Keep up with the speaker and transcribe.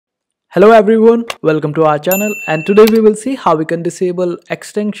Hello everyone, welcome to our channel, and today we will see how we can disable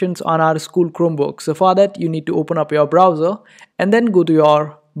extensions on our school Chromebook. So for that you need to open up your browser and then go to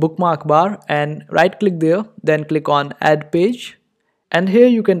your bookmark bar and right click there, then click on add page, and here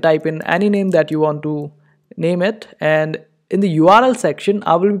you can type in any name that you want to name it, and in the URL section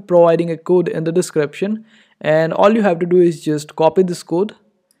I will be providing a code in the description, and all you have to do is just copy this code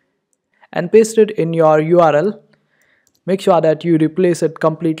and paste it in your URL. Make sure that you replace it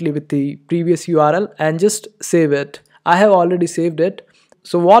completely with the previous URL and just save it. I have already saved it.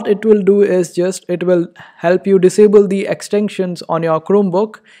 So what it will do is it will help you disable the extensions on your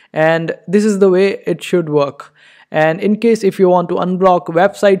Chromebook, and this is the way it should work. And in case if you want to unblock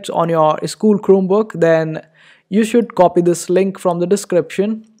websites on your school Chromebook, then you should copy this link from the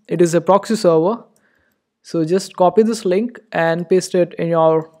description. It is a proxy server. So just copy this link and paste it in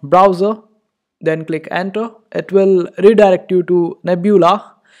your browser. Then click enter. It will redirect you to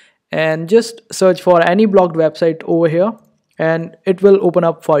Nebula, and just search for any blocked website over here and it will open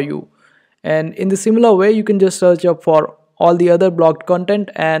up for you. And in the similar way you can just search up for all the other blocked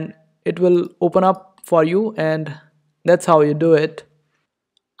content and it will open up for you, and that's how you do it.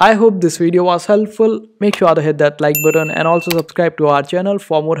 I hope this video was helpful. Make sure to hit that like button and also subscribe to our channel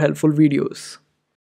for more helpful videos.